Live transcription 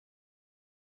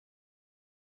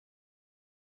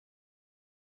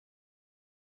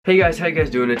Hey guys, how you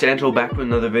guys doing? It's Angelo back with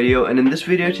another video, and in this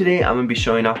video today I'm going to be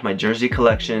showing off my jersey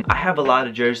collection. I have a lot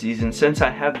of jerseys, and since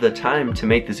I have the time to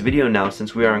make this video now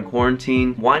since we are in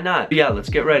quarantine, why not? But yeah,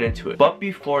 let's get right into it. But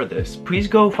before this, please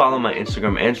go follow my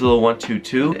Instagram,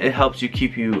 Angelo122. It helps you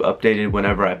keep you updated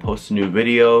whenever I post a new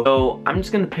video. So I'm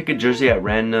just going to pick a jersey at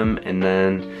random, and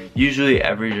then usually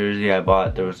every jersey I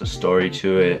bought there was a story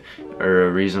to it or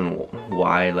a reason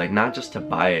why, like not just to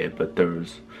buy it, but there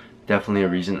was definitely a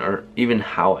reason or even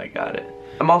how I got it.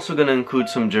 I'm also gonna include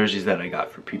some jerseys that I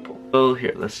got for people. So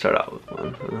here, let's start out with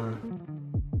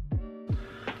one.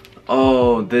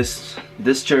 Oh, this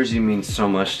jersey means so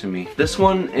much to me. This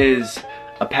one is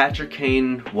a Patrick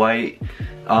Kane white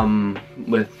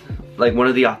with like one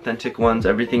of the authentic ones.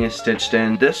 Everything is stitched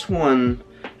in. This one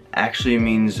actually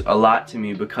means a lot to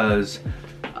me because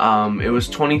it was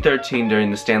 2013 during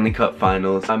the Stanley Cup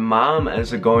Finals. My mom,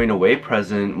 as a going away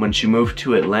present when she moved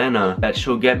to Atlanta, that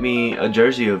she'll get me a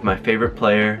jersey of my favorite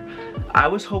player. I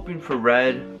was hoping for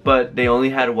red, but they only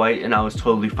had white and I was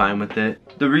totally fine with it.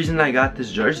 The reason I got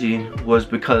this jersey was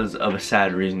because of a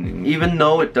sad reasoning. Even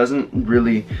though it doesn't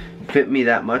really fit me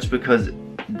that much because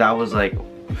that was like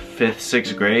 5th,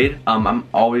 6th grade, I'm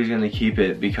always gonna keep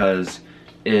it because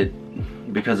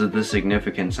of the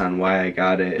significance on why I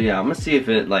got it. Yeah, I'm gonna see if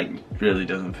it like really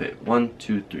doesn't fit. 1,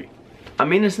 2, 3. I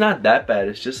mean, it's not that bad.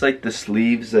 It's just like the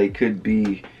sleeves, like could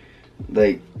be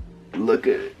like, look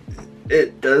at it.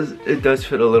 It does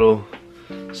fit a little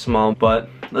small, but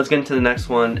let's get into the next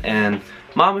one. And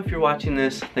Mom, if you're watching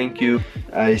this, thank you.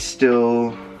 I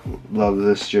still love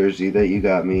this jersey that you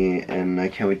got me, and I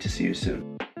can't wait to see you soon.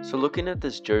 So looking at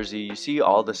this jersey, you see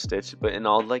all the stitch, but in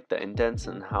all like the indents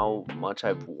and how much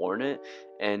I've worn it,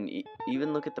 and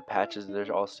even look at the patches,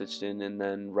 they're all stitched in, and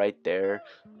then right there,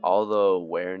 all the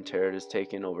wear and tear it has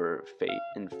taken over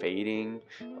fading,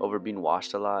 over being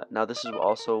washed a lot. Now this is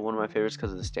also one of my favorites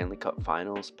because of the Stanley Cup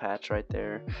Finals patch right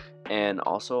there, and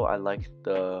also I like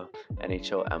the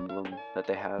NHL emblem that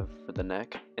they have for the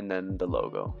neck, and then the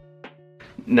logo.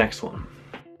 Next one.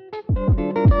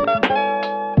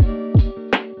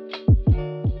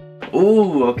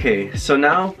 Ooh, okay, so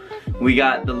now we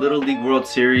got the Little League World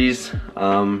Series,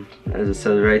 as it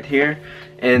says right here,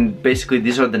 and basically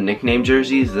these are the nickname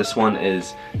jerseys. This one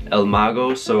is El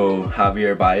Mago, so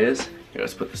Javier Baez. Here,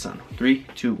 let's put this on. 3,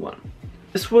 2, 1.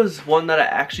 This was one that I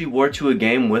actually wore to a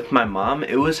game with my mom.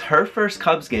 It was her first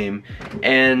Cubs game,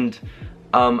 and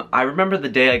I remember the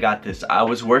day I got this. I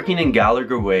was working in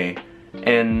Gallagher Way,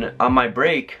 and on my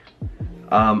break,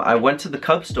 I went to the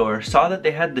Cubs store, saw that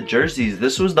they had the jerseys.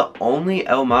 This was the only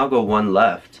El Mago one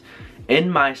left in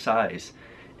my size.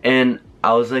 And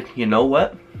I was like, you know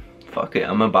what? Fuck it,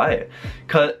 I'm gonna buy it.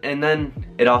 And then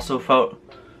it also felt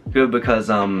good because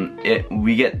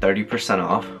we get 30%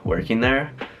 off working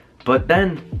there. But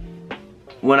then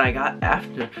when I got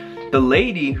after, the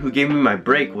lady who gave me my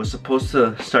break was supposed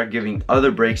to start giving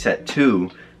other breaks at 2,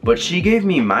 but she gave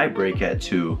me my break at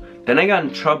 2. Then I got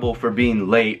in trouble for being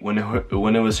late when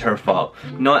it was her fault.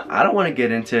 You know what? I don't want to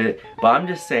get into it, but I'm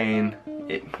just saying,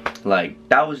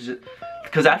 that was just,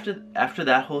 because after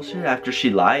that whole shit, after she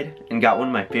lied and got one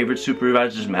of my favorite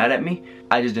supervisors mad at me,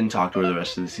 I just didn't talk to her the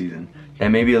rest of the season. That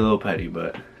may be a little petty,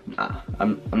 but nah,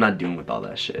 I'm not dealing with all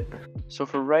that shit. So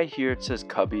for right here, it says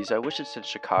Cubbies. I wish it said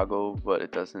Chicago, but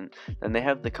it doesn't. Then they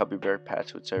have the Cubby Bear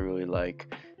patch, which I really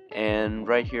like. And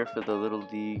right here for the Little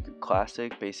League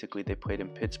Classic, basically they played in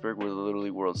Pittsburgh where the Little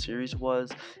League World Series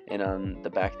was, and on the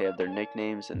back they have their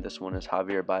nicknames, and this one is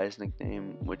Javier Baez's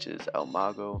nickname, which is El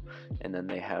Mago, and then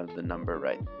they have the number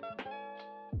right.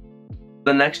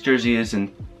 The next jersey is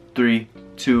in 3,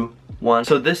 2, 1.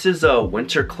 So this is a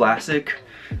Winter Classic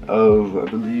of, I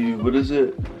believe, what is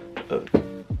it?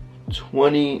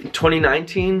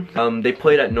 2019. They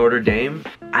played at Notre Dame.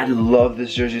 I love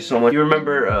this jersey so much. You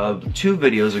remember 2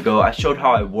 videos ago I showed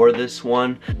how I wore this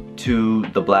one to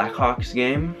the Blackhawks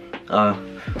game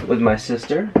with my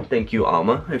sister. Thank you,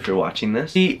 Alma, if you're watching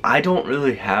this. See, I don't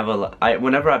really have a lot.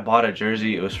 Whenever I bought a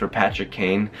jersey, it was for Patrick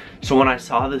Kane. So when I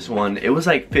saw this one, it was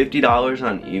like $50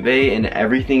 on eBay and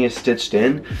everything is stitched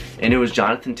in, and it was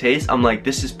Jonathan Taves. I'm like,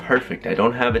 this is perfect. I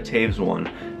don't have a Taves one.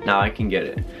 Now I can get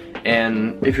it.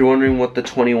 And if you're wondering what the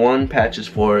 21 patch is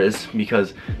for, is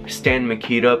because Stan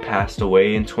Mikita passed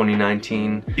away in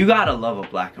 2019. You gotta love a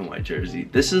black and white jersey.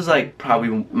 This is like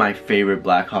probably my favorite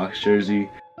Blackhawks jersey.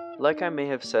 Like I may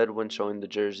have said when showing the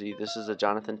jersey, this is a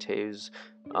Jonathan Taves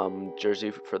jersey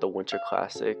for the Winter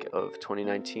Classic of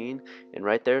 2019, and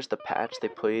right there's the patch they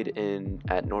played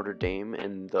at Notre Dame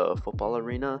in the football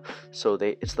arena. So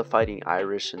it's the Fighting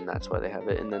Irish, and that's why they have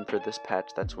it. And then for this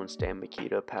patch, that's when Stan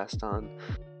Mikita passed on.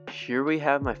 Here we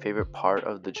have my favorite part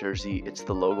of the jersey. It's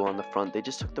the logo on the front. They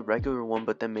just took the regular one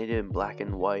but then made it in black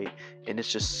and white, and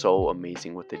it's just so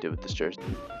amazing what they did with this jersey.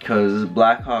 Because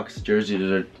Blackhawks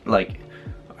jerseys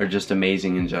are just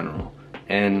amazing in general.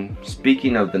 And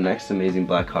speaking of the next amazing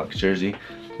Blackhawks jersey,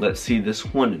 let's see this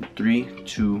one in 3,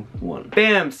 2, 1.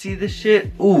 Bam! See this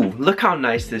shit? Ooh, look how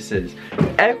nice this is.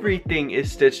 Everything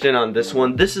is stitched in on this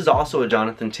one. This is also a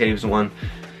Jonathan Toews one.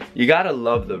 You gotta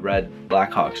love the red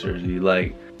Blackhawks jersey.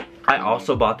 Like, I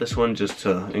also bought this one just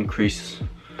to increase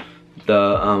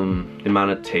the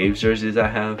amount of Toews jerseys I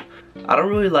have. I don't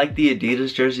really like the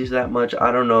Adidas jerseys that much.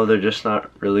 I don't know, they're just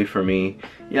not really for me.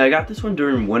 Yeah, I got this one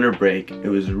during winter break. It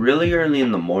was really early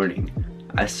in the morning.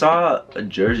 I saw a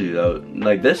jersey though,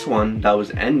 like this one that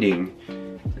was ending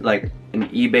like an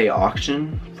eBay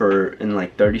auction in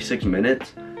like 36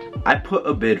 minutes. I put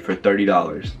a bid for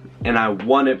 $30 and I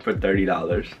won it for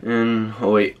 $30. And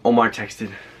oh wait, Omar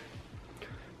texted.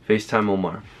 FaceTime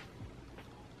Omar.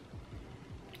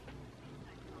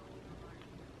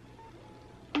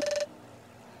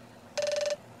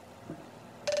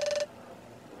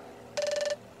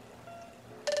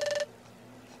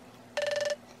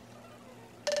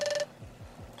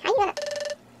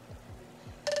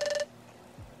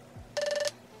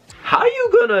 How you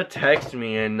gonna text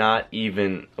me and not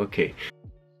even, okay.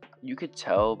 You could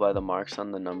tell by the marks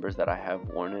on the numbers that I have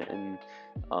worn it in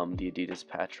the Adidas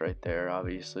patch right there.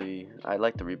 Obviously, I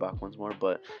like the Reebok ones more,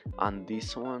 but on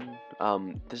this one,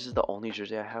 this is the only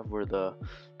jersey I have where the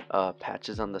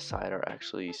patches on the side are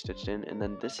actually stitched in, and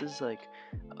then this is like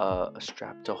a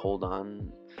strap to hold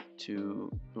on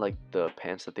to like the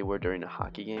pants that they wear during a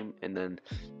hockey game. And then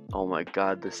oh my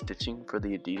god, the stitching for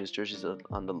the Adidas jerseys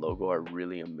on the logo are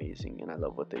really amazing, and I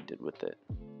love what they did with it.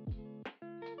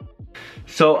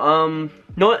 So you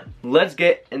know what, let's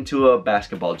get into a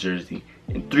basketball jersey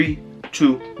in 3,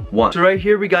 2, 1. So right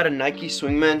here we got a Nike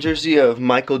Swingman jersey of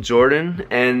Michael Jordan,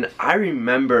 and I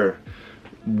remember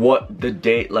what the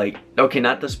date, like, okay,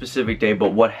 not the specific day,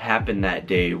 but what happened that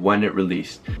day when it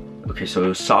released. Okay, so it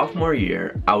was sophomore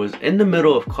year. I was in the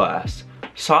middle of class,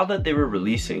 saw that they were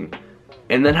releasing,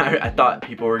 and then I thought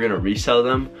people were gonna resell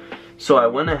them, so I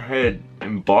went ahead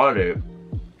and bought it.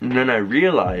 And then I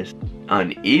realized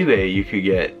on eBay you could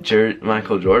get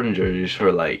Michael Jordan jerseys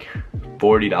for like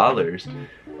 $40.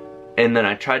 And then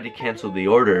I tried to cancel the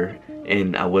order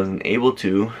and I wasn't able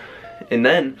to. And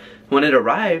then when it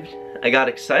arrived, I got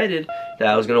excited that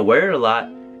I was gonna wear it a lot,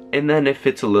 and then it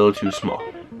fits a little too small.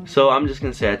 So I'm just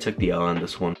gonna say I took the L on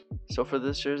this one. So for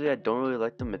this jersey, I don't really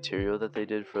like the material that they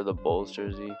did for the Bulls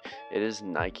jersey. It is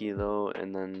Nike though,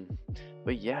 and then,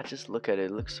 but yeah, just look at it.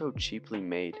 It looks so cheaply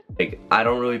made. Like, I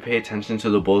don't really pay attention to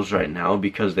the Bulls right now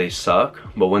because they suck,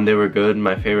 but when they were good,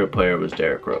 my favorite player was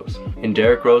Derrick Rose. And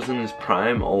Derrick Rose in his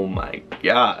prime, oh my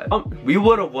god. We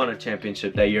would have won a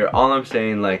championship that year. All I'm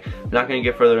saying, like, I'm not gonna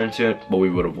get further into it, but we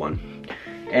would have won.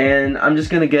 And I'm just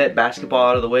gonna get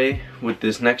basketball out of the way with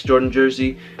this next Jordan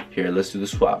jersey. Here, let's do the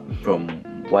swap from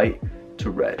white to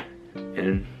red.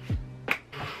 And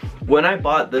when I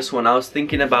bought this one, I was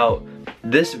thinking about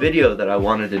this video that I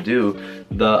wanted to do,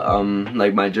 the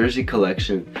like my jersey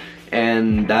collection,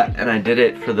 and I did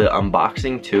it for the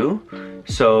unboxing too.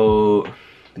 So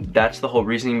that's the whole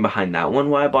reasoning behind that one,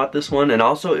 why I bought this one. And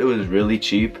also it was really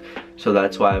cheap, so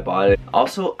that's why I bought it.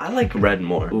 Also, I like red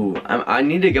more. Ooh, I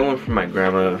need to get one for my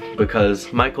grandma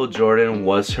because Michael Jordan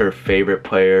was her favorite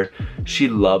player. She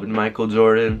loved Michael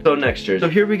Jordan. So next jersey. So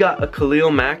here we got a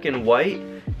Khalil Mack in white,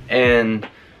 and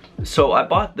so I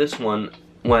bought this one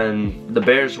when the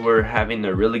Bears were having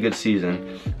a really good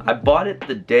season. I bought it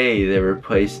the day they were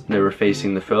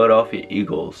facing the Philadelphia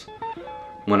Eagles,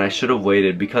 when I should have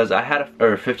waited because I had a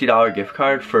 $50 gift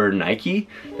card for Nike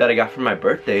that I got for my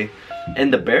birthday,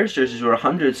 and the Bears jerseys were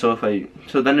 100, so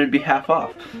then it'd be half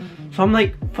off. So I'm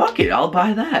like, fuck it, I'll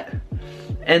buy that.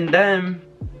 And then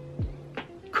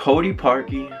Cody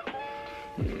Parkey,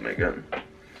 oh my god.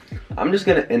 I'm just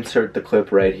gonna insert the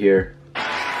clip right here. And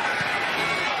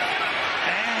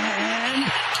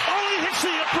oh, he hits the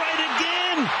upright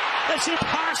again. That's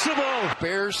impossible.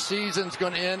 Bears season's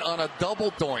gonna end on a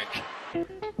double doink.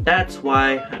 That's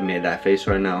why I made that face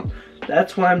right now.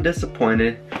 That's why I'm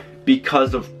disappointed,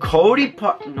 because of Cody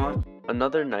Parkey. No.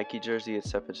 Another Nike jersey,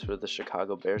 except it's for the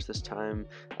Chicago Bears this time.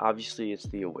 Obviously it's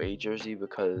the away jersey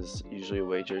because usually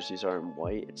away jerseys are in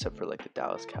white, except for like the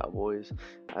Dallas Cowboys,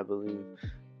 I believe.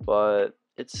 But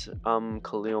it's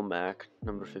Khalil Mack,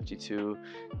 number 52,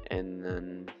 and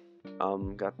then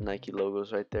got the Nike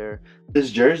logos right there.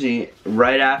 This jersey,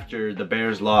 right after the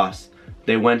Bears lost,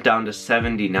 they went down to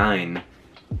 79,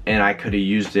 and I could have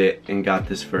used it and got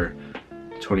this for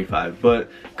 25.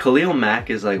 But Khalil Mack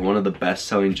is like one of the best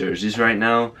selling jerseys right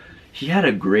now. He had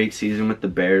a great season with the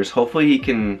Bears. Hopefully he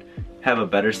can have a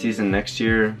better season next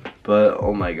year. But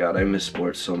oh my god, I miss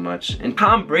sports so much. And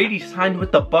Tom Brady signed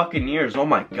with the Buccaneers. Oh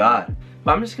my god.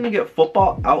 But I'm just gonna get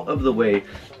football out of the way.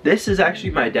 This is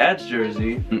actually my dad's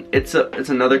jersey. It's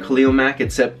another Khalil Mack,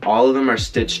 except all of them are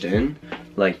stitched in,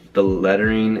 like the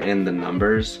lettering and the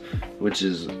numbers, which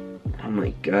is, oh my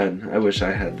god, I wish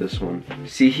I had this one.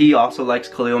 See, he also likes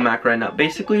Khalil Mack right now.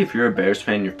 Basically, if you're a Bears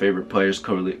fan, your favorite player is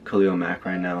Khalil Mack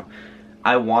right now.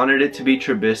 I wanted it to be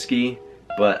Trubisky,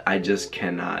 but I just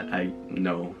cannot.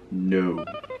 No.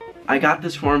 I got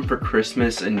this for him for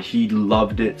Christmas and he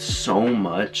loved it so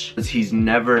much because he's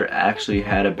never actually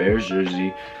had a Bears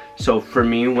jersey. So for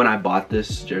me, when I bought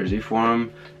this jersey for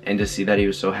him and to see that he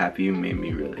was so happy, it made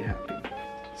me really happy.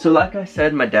 So like I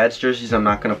said, my dad's jerseys I'm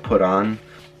not gonna put on.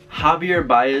 Javier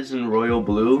Baez in royal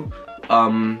blue.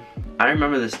 I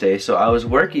remember this day. So I was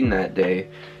working that day.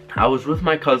 I was with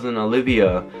my cousin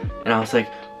Olivia and I was like,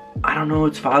 I don't know,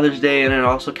 it's Father's Day and it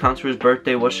also counts for his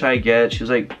birthday, what should I get? She was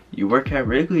like, you work at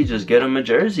Wrigley, just get him a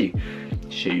jersey.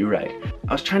 Shit, you're right.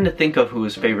 I was trying to think of who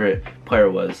his favorite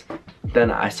player was. Then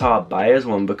I saw a Baez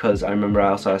one because I remember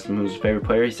I also asked him who's his favorite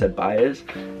player. He said Baez.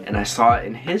 And I saw it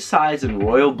in his size in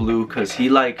royal blue because he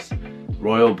likes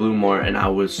royal blue more and I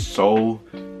was so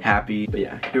happy. But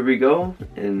yeah, here we go.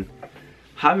 And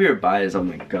Javier Baez, oh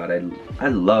my god, I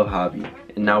love Javi.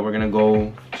 And now we're gonna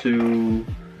go to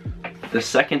the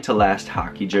second to last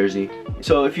hockey jersey.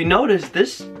 So if you notice,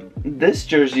 this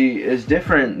jersey is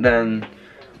different than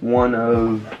one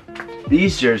of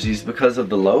these jerseys because of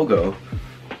the logo.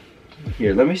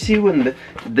 Here, let me see when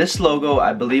this logo,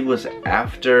 I believe, was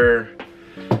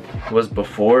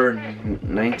before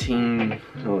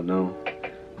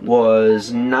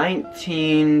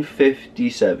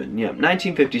 1957. Yeah,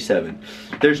 1957.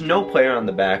 There's no player on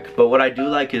the back, but what I do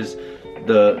like is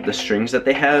the strings that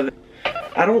they have.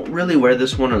 I don't really wear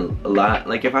this one a lot.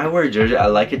 Like if I wear a jersey, I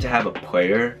like it to have a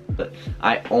player, but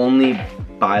I only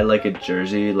buy like a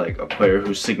jersey, like a player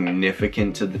who's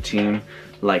significant to the team,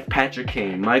 like Patrick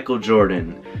Kane, Michael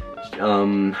Jordan,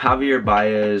 Javier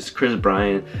Baez, Chris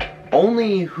Bryant,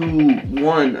 only who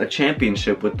won a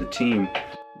championship with the team.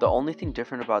 The only thing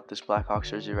different about this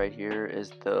Blackhawks jersey right here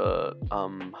is the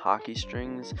hockey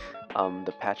strings,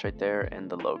 the patch right there, and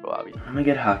the logo, obviously. I'm gonna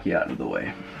get hockey out of the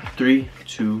way. 3,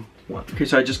 2, 1. Okay,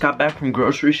 so I just got back from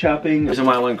grocery shopping. The reason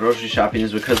why I went grocery shopping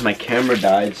is because my camera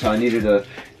died, so I needed to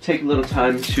take a little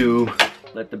time to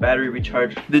let the battery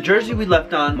recharge. The jersey we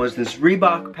left on was this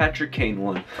Reebok Patrick Kane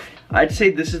one. I'd say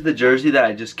this is the jersey that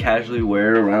I just casually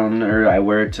wear around, or I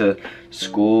wear it to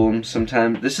school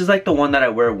sometimes. This is like the one that I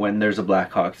wear when there's a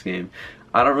Blackhawks game.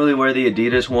 I don't really wear the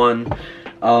Adidas one.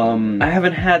 I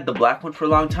haven't had the black one for a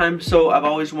long time, so I've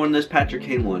always worn this Patrick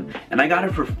Kane one. And I got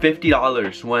it for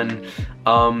 $50 when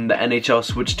the NHL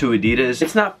switched to Adidas.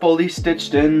 It's not fully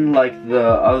stitched in like the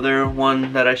other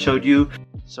one that I showed you.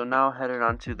 So now headed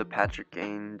on to the Patrick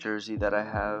Kane jersey that I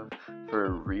have for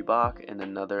Reebok and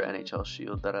another NHL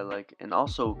shield that I like. And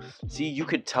also, see, you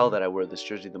could tell that I wear this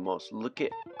jersey the most. Look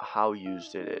at how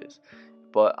used it is.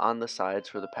 But on the sides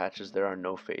for the patches, there are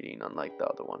no fading, unlike the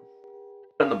other one.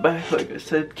 On the back, like I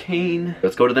said, Kane.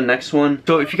 Let's go to the next one.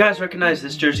 So if you guys recognize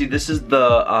this jersey, this is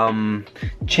the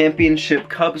championship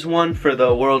Cubs one for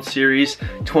the World Series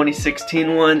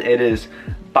 2016 one. It is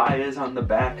Baez on the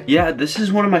back. Yeah, this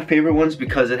is one of my favorite ones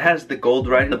because it has the gold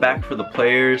right in the back for the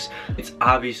players. It's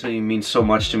obviously means so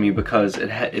much to me because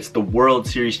it's the World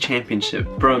Series championship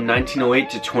from 1908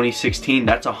 to 2016.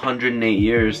 That's 108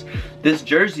 years. This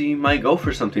jersey might go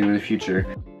for something in the future.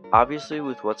 Obviously,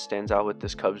 with what stands out with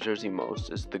this Cubs jersey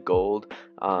most is the gold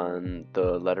on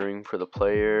the lettering for the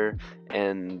player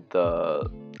and the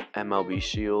MLB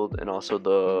shield and also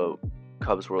the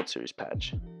Cubs World Series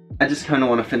patch. I just kind of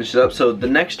want to finish it up. So the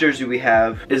next jersey we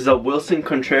have is a Wilson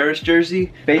Contreras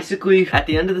jersey. Basically, at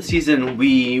the end of the season,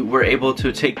 we were able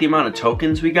to take the amount of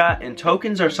tokens we got, and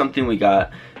tokens are something we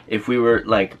got if we were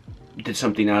like did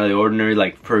something out of the ordinary,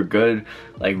 like for good,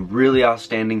 like really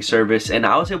outstanding service. And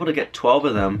I was able to get 12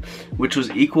 of them, which was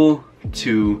equal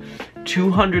to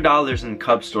 $200 in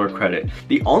Cub store credit.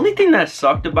 The only thing that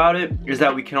sucked about it is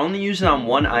that we can only use it on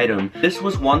one item. This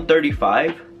was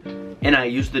 $135. And I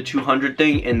used the 200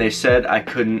 thing and they said I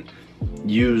couldn't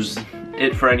use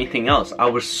it for anything else. I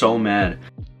was so mad.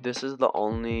 This is the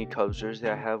only Cubs jersey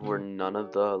I have where none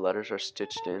of the letters are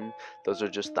stitched in. Those are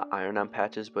just the iron-on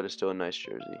patches, but it's still a nice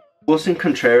jersey. Wilson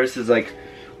Contreras is like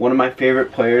one of my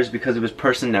favorite players because of his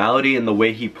personality and the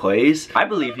way he plays. I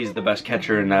believe he's the best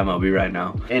catcher in MLB right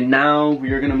now. And now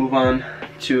we are gonna move on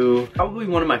to probably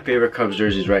one of my favorite Cubs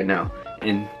jerseys right now.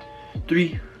 And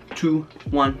 3, 2,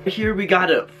 1. Here we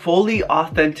got a fully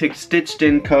authentic stitched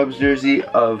in Cubs jersey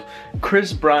of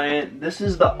Chris Bryant. This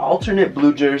is the alternate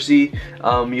blue jersey.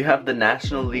 You have the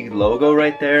National League logo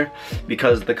right there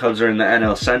because the Cubs are in the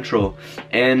NL Central,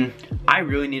 and I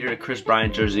really needed a Chris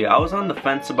Bryant jersey. I was on the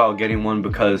fence about getting one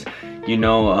because, you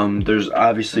know, there's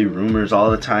obviously rumors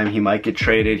all the time he might get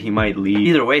traded, he might leave.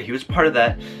 Either way, he was part of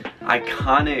that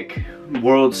iconic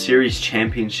World Series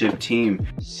championship team.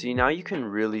 See, now you can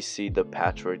really see the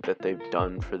patchwork that they've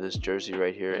done for this jersey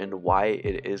right here and why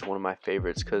it is one of my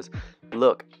favorites, because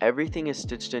look, everything is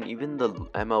stitched in. Even the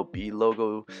MLB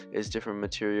logo is different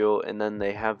material, and then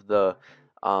they have the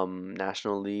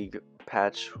National League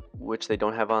patch, which they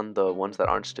don't have on the ones that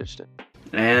aren't stitched in.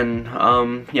 And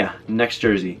yeah, next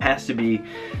jersey has to be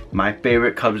my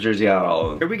favorite Cubs jersey out of all of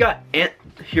them. Here we got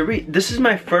this is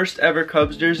my first ever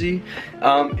Cubs jersey.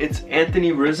 It's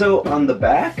Anthony Rizzo on the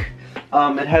back.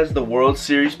 It has the World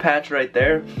Series patch right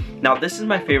there. Now this is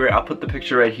my favorite. I'll put the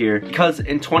picture right here because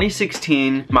in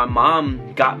 2016 my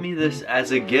mom got me this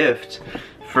as a gift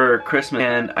for Christmas,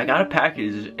 and I got a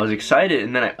package. I was excited,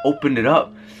 and then I opened it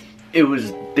up. It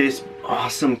was this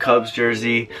awesome Cubs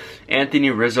jersey. Anthony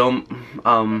Rizzo,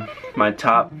 my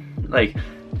top, like,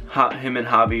 him and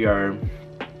Javi are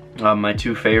my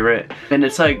two favorite, and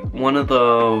it's like one of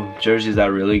the jerseys that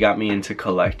really got me into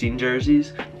collecting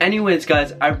jerseys. Anyways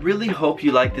guys, I really hope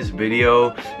you like this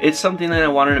video. It's something that I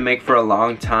wanted to make for a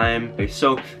long time. Okay,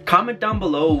 so comment down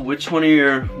below which one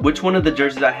of the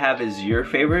jerseys I have is your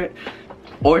favorite,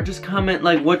 or just comment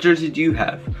like what jersey do you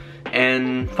have,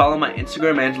 and follow my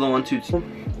Instagram,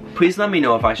 Angelo122. Please let me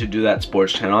know if I should do that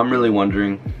sports channel. I'm really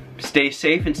wondering. Stay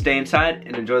safe and stay inside,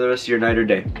 and enjoy the rest of your night or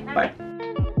day. Bye.